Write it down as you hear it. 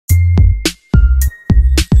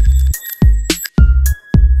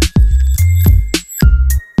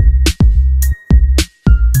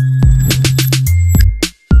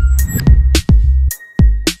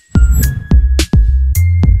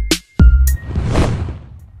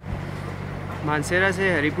मानसेरा से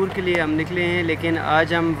हरीपुर के लिए हम निकले हैं, लेकिन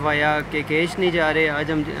आज हम वाया केकेश नहीं जा रहे।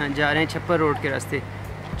 आज हम जा रहे हैं छप्पर रोड के रास्ते।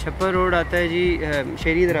 छप्पर रोड आता है जी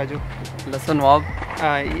शेरी दराजो लसन नवाब।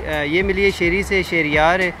 ये मिलिए शेरी से,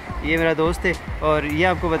 शहरियार है, ये मेरा दोस्त है और ये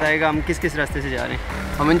आपको बताएगा हम किस किस रास्ते से जा रहे हैं।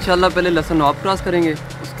 हम इंशाल्लाह पहले लसन नवाब क्रॉस करेंगे,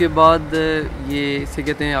 उसके बाद ये इसे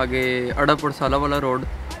कहते हैं आगे अड़प और साला वाला रोड,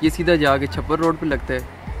 ये सीधा जाके छप्पर रोड पे लगता है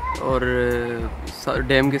और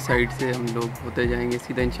डैम के साइड से हम लोग होते जाएंगे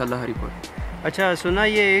सीधा इंशाल्लाह हरीपुर। अच्छा, सुना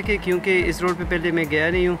ये है कि क्योंकि इस रोड पे पहले मैं गया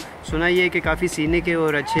नहीं हूँ, सुना ये है कि काफ़ी सीने के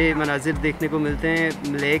और अच्छे मनाजिर देखने को मिलते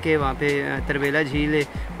हैं। लेक है वहाँ पे, तरबेला झील है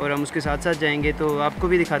और हम उसके साथ साथ जाएंगे तो आपको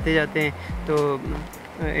भी दिखाते जाते हैं। तो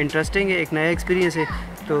इंटरेस्टिंग है, एक नया एक्सपीरियंस है,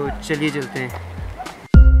 तो चलिए चलते हैं।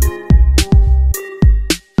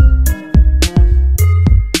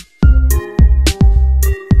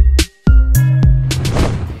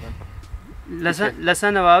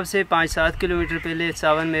 लसन नवाब से 5-7 किलोमीटर पहले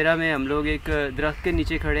सावन मेरा में हम लोग एक दरख्त के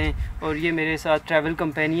नीचे खड़े हैं और ये मेरे साथ ट्रैवल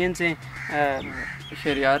कंपेनियंस हैं।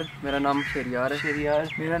 शहरियार, मेरा नाम शहरियार है। शहरियार,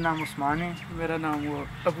 मेरा नाम उस्मान है। मेरा नाम वो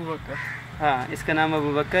अबूबकर। हाँ, इसका नाम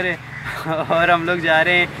अबूबकर है। और हम लोग जा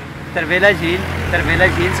रहे हैं तरबेला झील। तरबेला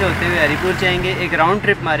झील से होते हुए हरीपुर जाएंगे, एक राउंड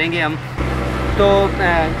ट्रिप मारेंगे हम। तो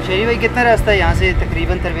शहरी भाई, कितना रास्ता है यहाँ से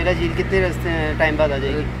तकरीबन तरबेला झील? कितने रास्ते टाइम बाद आ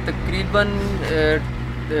जाएगी? तकरीबन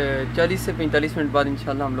 40 से 45 मिनट बाद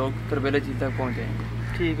इंशाल्लाह हम लोग तरबेला झील तक पहुँच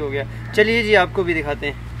जाएंगे। ठीक हो गया, चलिए जी आपको भी दिखाते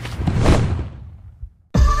हैं।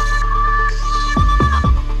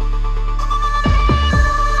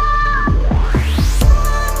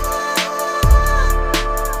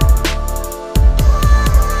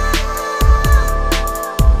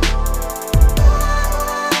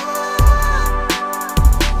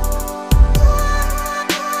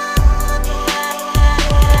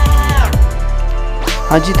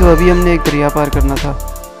 हाँ जी, तो अभी हमने एक दरिया पार करना था।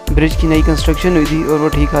 ब्रिज की नई कंस्ट्रक्शन हुई थी और वो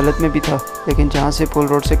ठीक हालत में भी था, लेकिन जहाँ से पुल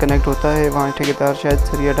रोड से कनेक्ट होता है वहाँ ठेकेदार शायद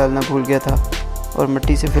सरिया डालना भूल गया था और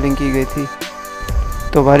मिट्टी से फिलिंग की गई थी,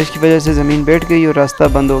 तो बारिश की वजह से ज़मीन बैठ गई और रास्ता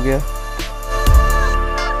बंद हो गया।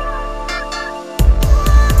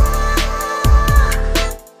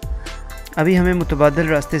 अभी हमें मुतबादल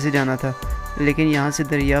रास्ते से जाना था, लेकिन यहाँ से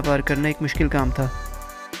दरिया पार करना एक मुश्किल काम था।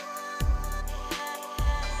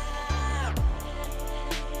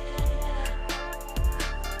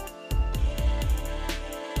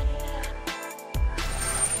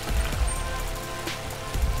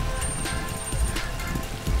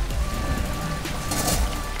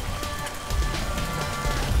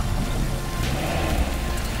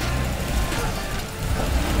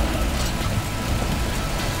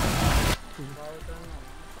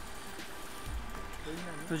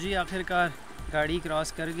 तो जी आखिरकार गाड़ी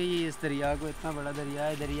क्रॉस कर गई है इस दरिया को। इतना बड़ा दरिया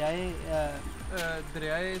है, दरियाए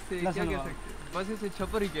से क्या कह सकते हैं, बस इसे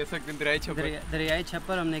छप्पर ही कह सकते हैं। दरियाए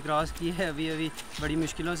छप्पर हमने क्रॉस की है अभी बड़ी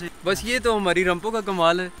मुश्किलों से। बस ये तो हमारी रंपो का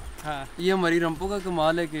कमाल है। हाँ, ये हमारी रंपो का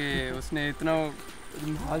कमाल है कि उसने इतना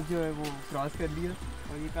हाल जो है वो क्रॉस कर लिया।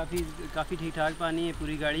 और ये काफ़ी ठीक ठाक पानी है,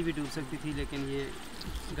 पूरी गाड़ी भी डूब सकती थी, लेकिन ये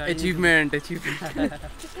अचीवमेंट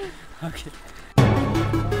ओके।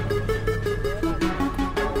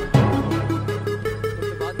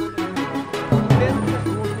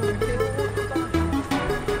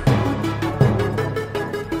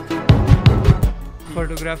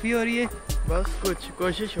 फोटोग्राफी हो रही है? बस कुछ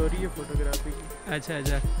कोशिश हो रही है फोटोग्राफी की।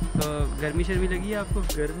 अच्छा, तो गर्मी शर्मी लगी है आपको?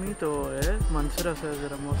 गर्मी तो है, मानसेरा से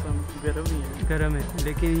ज़रा मौसम गर्म ही है। गर्म है,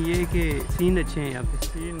 लेकिन ये कि सीन अच्छे हैं यहाँ पे।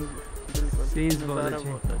 सीन्स बहुत अच्छे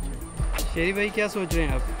हैं। शेरी भाई, क्या सोच रहे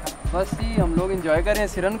हैं आप? बस ही हम लोग एंजॉय कर रहे हैं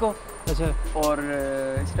सिरन को। अच्छा, और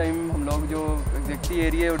इस टाइम हम लोग जो एग्जैक्टली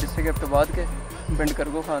एरिया है वो डिस्ट्रिक्ट अब्बोत्ताबाद के पिंड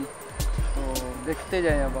करगो खान, तो देखते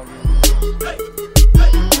जाएँ अब आगे।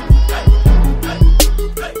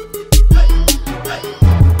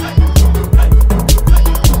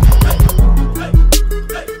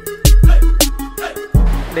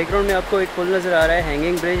 बैकग्राउंड में आपको एक पुल नज़र आ रहा है,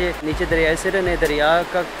 हैंगिंग ब्रिज है, नीचे दरिया सिरन है। दरिया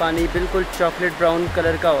का पानी बिल्कुल चॉकलेट ब्राउन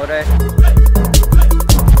कलर का हो रहा है।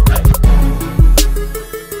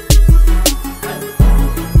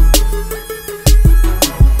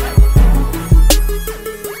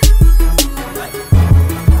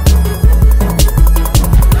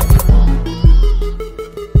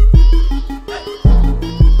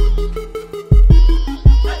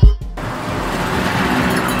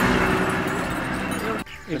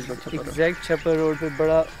 एग्जैक्ट छप्पर रोड पे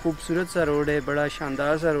बड़ा खूबसूरत सा रोड है, बड़ा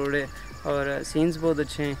शानदार सा रोड है और सीन्स बहुत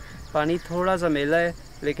अच्छे हैं। पानी थोड़ा सा मेला है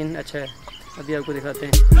लेकिन अच्छा है, अभी आपको दिखाते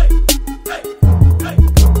हैं।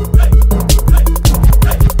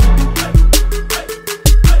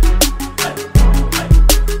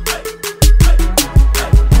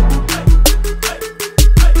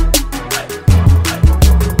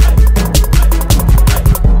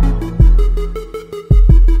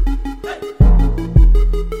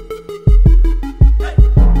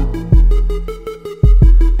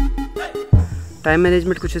 टाइम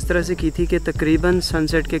मैनेजमेंट कुछ इस तरह से की थी कि तकरीबन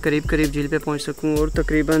सनसेट के करीब करीब झील पे पहुंच सकूं, और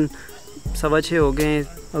तकरीबन 6:15 हो गए हैं।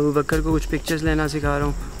 अबू बकर को कुछ पिक्चर्स लेना सिखा रहा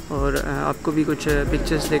हूं और आपको भी कुछ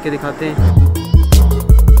पिक्चर्स लेके दिखाते हैं।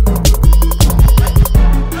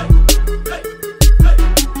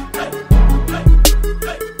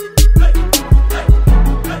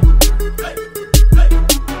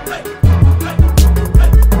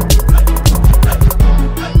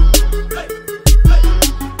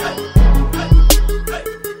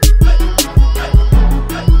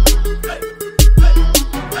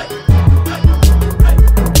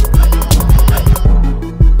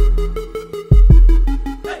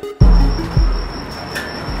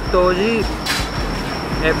 तो जी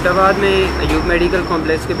अब्बोत्ताबाद में अयूब मेडिकल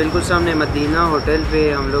कॉम्प्लेक्स के बिल्कुल सामने मदीना होटल पे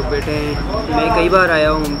हम लोग बैठे हैं। मैं कई बार आया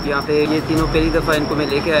हूँ यहाँ पे, ये तीनों पहली दफ़ा इनको मैं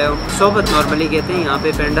लेके आया हूँ। सोबत नॉर्मली कहते हैं, यहाँ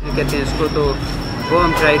पे पेंडा कहते हैं इसको, तो वो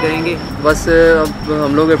हम ट्राई करेंगे। बस अब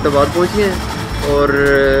हम लोग अब्बोत्ताबाद पहुँचे हैं और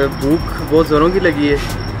भूख बहुत ज़ोरों की लगी है,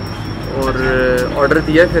 और ऑर्डर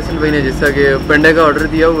दिया है फैसल भाई ने, जैसा कि पेंडा का ऑर्डर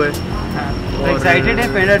दिया हुआ है। एक्साइटेड है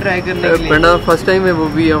पेंडा ट्राई करने के लिए। पेंडा फर्स्ट टाइम है वो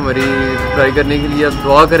भी हमारी ट्राई करने के लिए। अब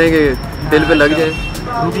दुआ करेंगे दिल पे लग जाए।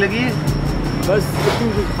 भूख लगी है? बस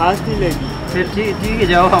कुछ खास नहीं लगी। फिर ठीक है,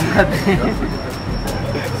 जाओ हम खाते हैं।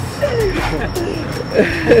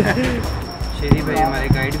 शेरी भाई हमारे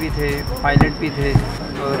गाइड भी थे, पायलट भी थे,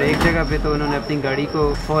 और एक जगह पे तो उन्होंने अपनी गाड़ी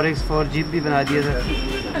को 4x4 जीप भी बना दिया था।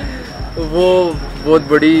 वो बहुत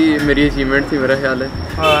बड़ी मेरी अचीवमेंट थी, मेरा ख्याल है।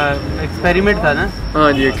 एक्सपेरिमेंट था ना?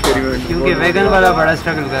 हाँ जी, एक्सपेरिमेंट। क्योंकि वैगन वाला बड़ा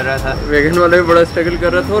स्ट्रगल कर रहा था। वैगन वाला भी बड़ा स्ट्रगल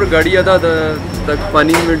कर रहा था, और गाड़ी आधा तक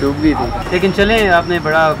पानी में डूब गई थी। लेकिन चलें, आपने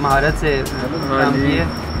बड़ा महारत से काम किया।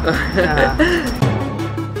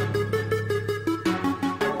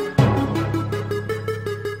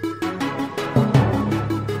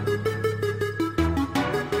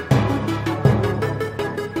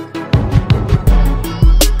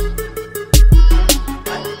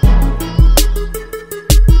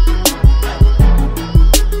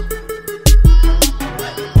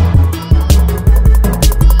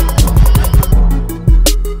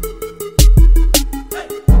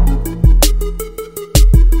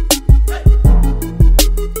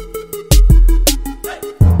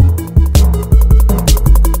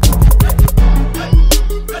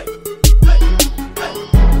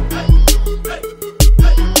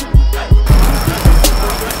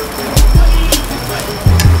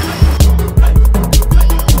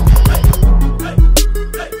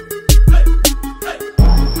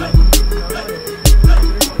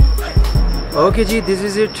 Okay ji, this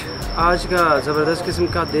is it. आज का ज़बरदस्त किस्म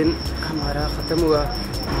का दिन हमारा ख़त्म हुआ।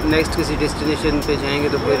 नेक्स्ट किसी डेस्टिनेशन पे जाएंगे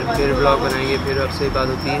तो फिर ब्लॉग बनाएंगे, फिर आपसे बात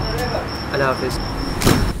होती है। अल्लाह हाफ़िज़।